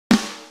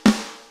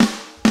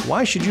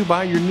Why should you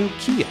buy your new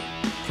Kia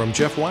from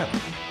Jeff Wyler?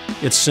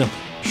 It's simple.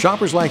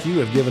 Shoppers like you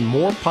have given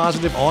more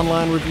positive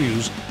online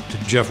reviews to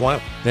Jeff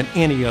Wyler than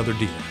any other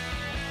dealer.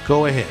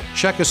 Go ahead,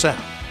 check us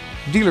out.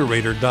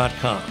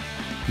 DealerRater.com.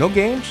 No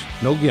games,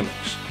 no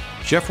gimmicks.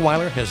 Jeff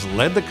Wyler has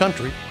led the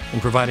country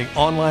in providing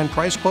online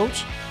price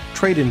quotes,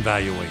 trade-in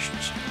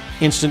valuations,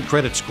 instant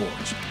credit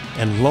scores,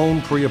 and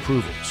loan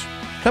pre-approvals.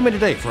 Come in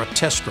today for a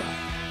test drive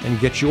and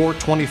get your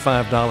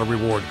 $25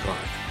 reward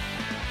card.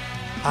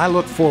 I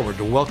look forward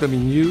to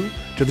welcoming you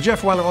to the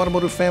Jeff Wyler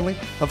Automotive family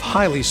of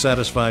highly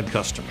satisfied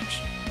customers.